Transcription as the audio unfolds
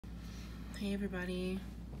Hey everybody,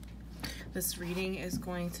 this reading is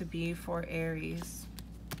going to be for Aries.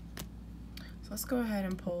 So let's go ahead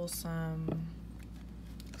and pull some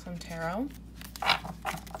tarot.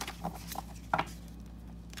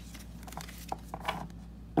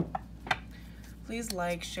 Please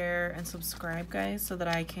like, share, and subscribe, guys, so that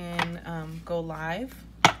I can go live,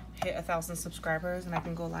 hit 1,000 subscribers, and I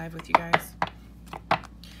can go live with you guys.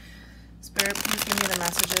 Spirit, please give me the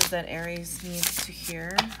messages that Aries needs to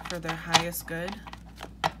hear for their highest good.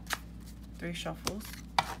 3 shuffles.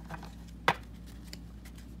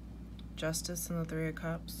 Justice and the 3 of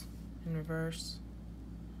Cups in reverse.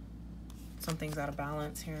 Something's out of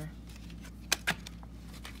balance here.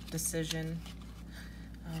 Decision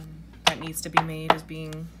that needs to be made is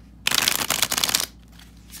being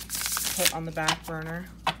put on the back burner.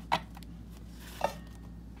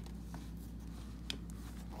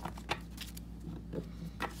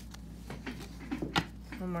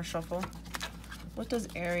 One more shuffle. What does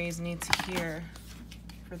Aries need to hear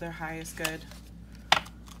for their highest good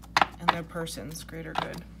and their person's greater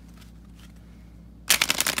good?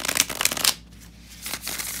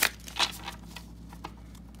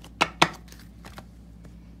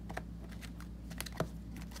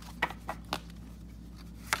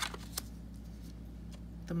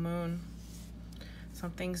 The Moon.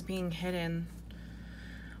 Something's being hidden.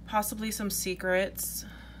 Possibly some secrets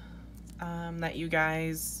that you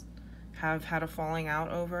guys have had a falling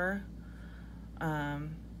out over.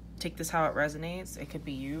 Take this how it resonates. It could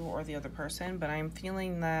be you or the other person, but I'm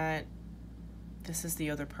feeling that this is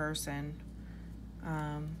the other person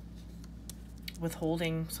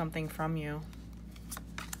withholding something from you.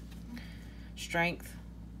 Strength.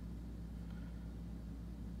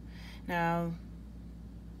 Now,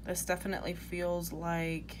 this definitely feels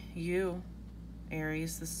like you,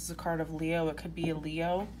 Aries. This is a card of Leo. It could be a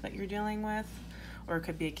Leo that you're dealing with, or it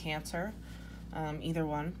could be a Cancer, either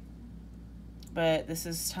one. But this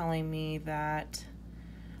is telling me that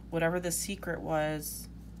whatever the secret was,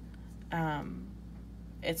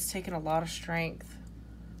 it's taken a lot of strength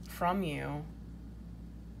from you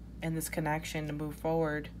in this connection to move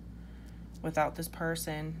forward without this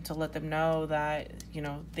person, to let them know that, you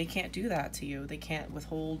know, they can't do that to you. They can't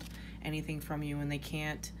withhold anything from you, and they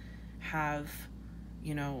can't have,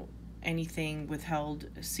 you know, anything withheld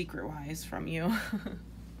secret-wise from you.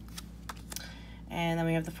 And then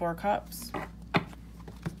we have the 4 Cups.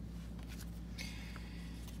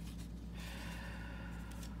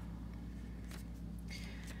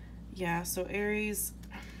 Yeah, so Aries,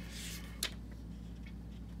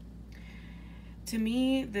 to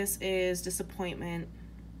me, this is disappointment,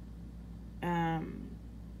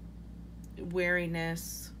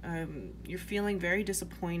 wariness. You're feeling very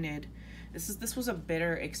disappointed. This was a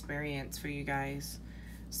bitter experience for you guys.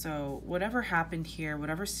 So whatever happened here,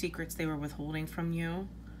 whatever secrets they were withholding from you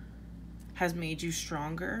has made you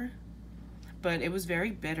stronger. But it was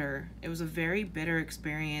very bitter. It was a very bitter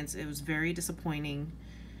experience. It was very disappointing.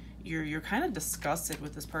 You're kind of disgusted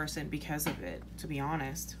with this person because of it, to be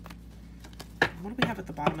honest. What do we have at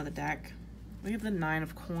the bottom of the deck? We have the 9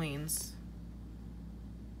 of Coins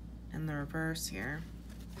in the reverse here.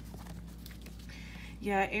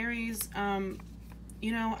 Yeah, Aries,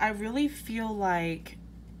 you know, I really feel like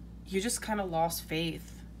you just kind of lost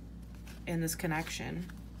faith in this connection.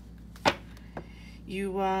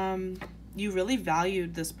 You really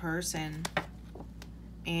valued this person,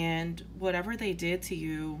 and whatever they did to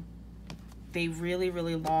you, they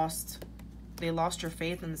really lost your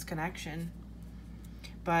faith in this connection.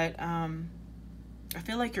 But I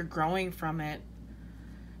feel like you're growing from it,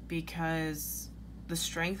 because the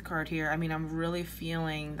Strength card here, I mean, I'm really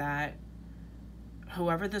feeling that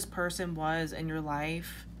whoever this person was in your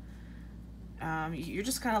life, you're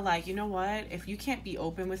just kind of like, you know what? If you can't be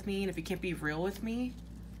open with me, and if you can't be real with me,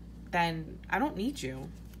 then I don't need you.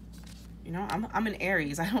 You know, I'm an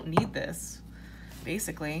Aries. I don't need this,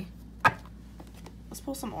 basically. Let's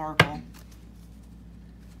pull some Oracle.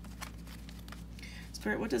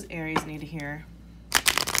 Spirit, what does Aries need to hear?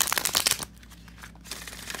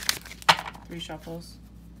 3 shuffles.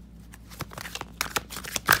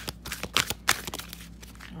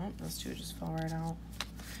 Oh, those 2 just fell right out.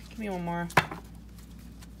 Give me one more.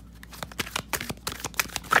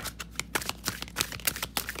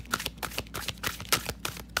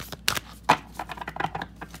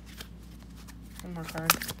 One more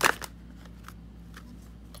card.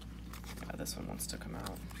 Yeah, this one wants to come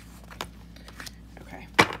out. Okay.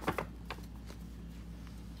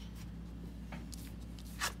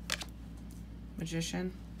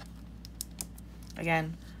 Magician.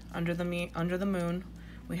 Again, under the moon,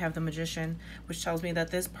 we have the Magician, which tells me that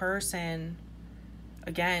this person,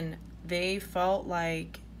 again, they felt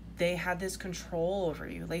like they had this control over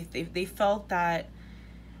you. Like they felt that,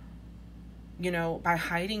 you know, by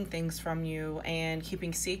hiding things from you and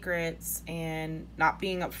keeping secrets and not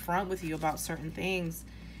being upfront with you about certain things,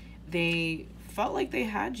 they felt like they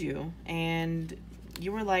had you. And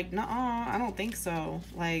you were like, nuh-uh, I don't think so.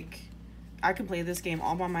 Like, I can play this game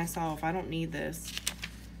all by myself. I don't need this,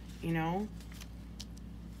 you know?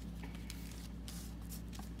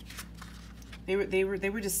 They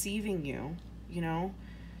were deceiving you, you know?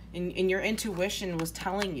 And your intuition was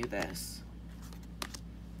telling you this.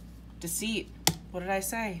 Deceit. What did I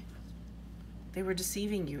say? They were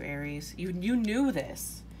deceiving you, Aries. You knew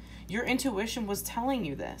this. Your intuition was telling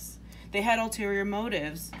you this. They had ulterior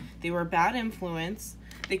motives. They were a bad influence.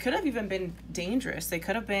 They could have even been dangerous. They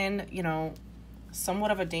could have been, you know,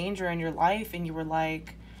 somewhat of a danger in your life, and you were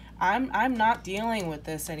like, I'm not dealing with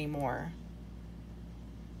this anymore.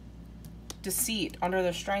 Deceit under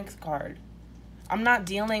the Strength card. I'm not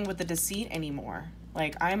dealing with the deceit anymore.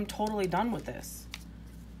 Like, I'm totally done with this.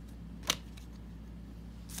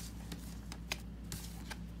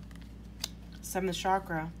 Seventh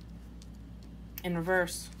chakra in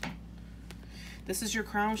reverse. This is your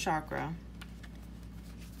crown chakra.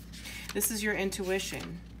 This is your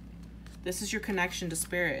intuition. This is your connection to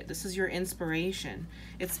spirit. This is your inspiration.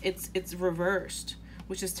 It's reversed,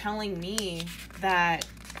 which is telling me that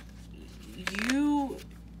you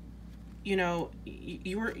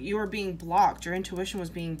were being blocked. Your intuition was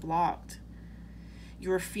being blocked. You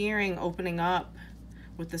were fearing opening up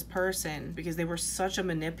with this person because they were such a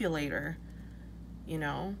manipulator. You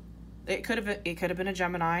know, it could have been a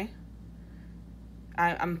Gemini.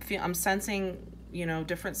 I'm sensing, you know,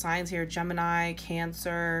 different signs here: Gemini,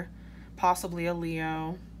 Cancer, possibly a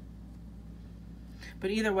Leo.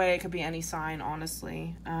 But either way, it could be any sign,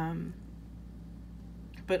 honestly.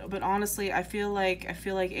 But honestly, I feel like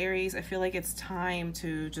Aries, I feel like it's time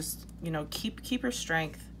to just, you know, keep your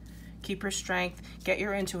strength, get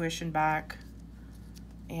your intuition back,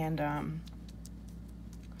 and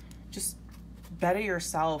just better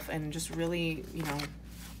yourself, and just really, you know,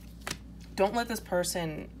 don't let this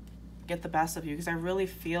person get the best of you, because I really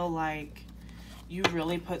feel like you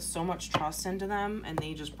really put so much trust into them and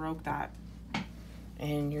they just broke that,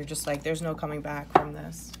 and you're just like, there's no coming back from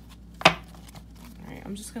this. All right,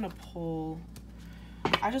 I'm just gonna pull,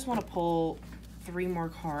 I just want to pull 3 more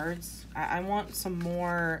cards. I want some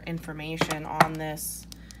more information on this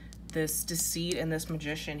deceit and this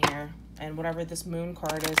magician here, and whatever this moon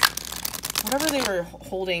card is. Whatever they were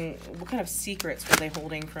holding, what kind of secrets were they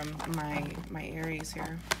holding from my Aries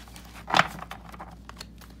here?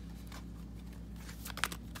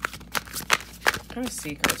 What kind of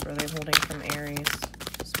secrets were they holding from Aries,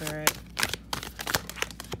 Spirit?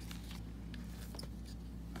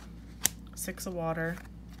 6 of Water.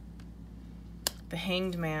 The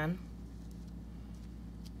Hanged Man.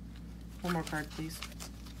 One more card, please.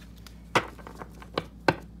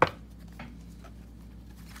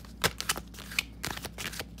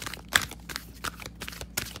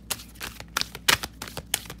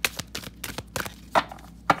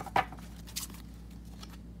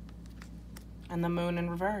 And the Moon in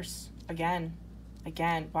reverse. Again.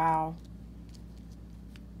 Wow.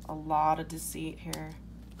 A lot of deceit here.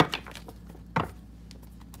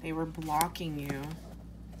 They were blocking you.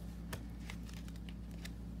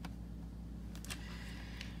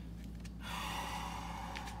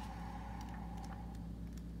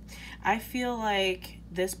 I feel like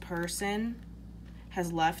this person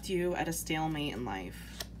has left you at a stalemate in life.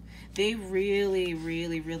 They really,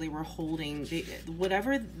 really, really were holding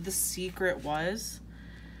whatever the secret was.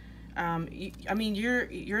 I mean,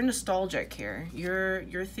 you're nostalgic here.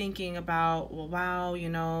 You're thinking about, well, wow, you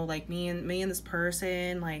know, like me and this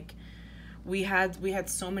person, like we had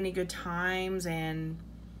so many good times, and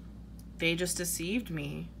they just deceived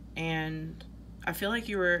me. And I feel like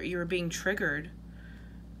you were being triggered.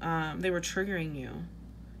 They were triggering you.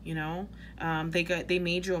 You know, they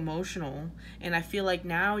made you emotional, and I feel like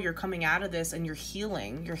now you're coming out of this and you're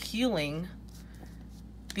healing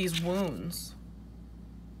these wounds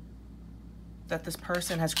that this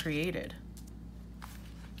person has created.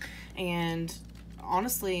 And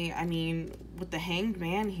honestly, I mean, with the Hanged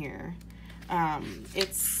Man here,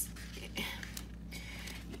 it's,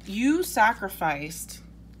 you sacrificed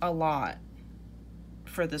a lot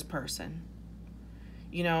for this person.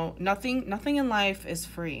 You know, nothing in life is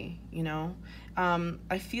free, you know.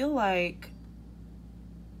 I feel like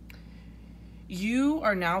you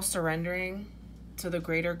are now surrendering to the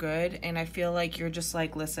greater good, and I feel like you're just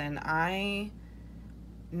like, listen, I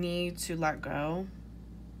need to let go.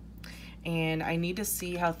 and I need to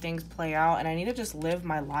see how things play out, and I need to just live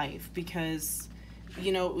my life, because,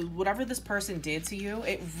 you know, whatever this person did to you,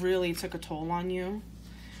 it really took a toll on you.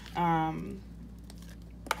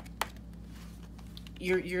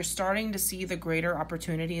 You're starting to see the greater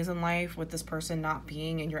opportunities in life with this person not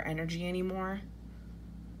being in your energy anymore.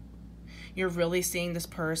 You're really seeing this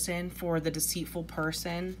person for the deceitful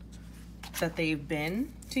person that they've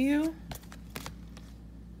been to you.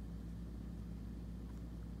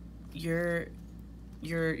 You're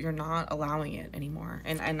not allowing it anymore.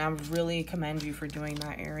 And I really commend you for doing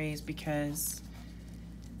that, Aries, because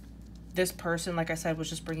this person, like I said, was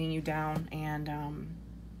just bringing you down, and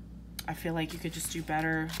I feel like you could just do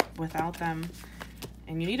better without them.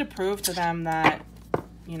 And you need to prove to them that,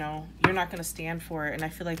 you know, you're not going to stand for it. And I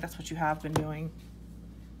feel like that's what you have been doing.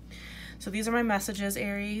 So these are my messages,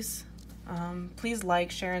 Aries. Please like,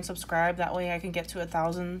 share, and subscribe. That way I can get to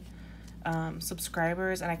 1,000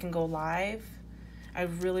 subscribers and I can go live. I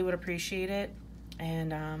really would appreciate it.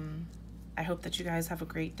 And I hope that you guys have a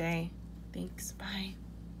great day. Thanks. Bye.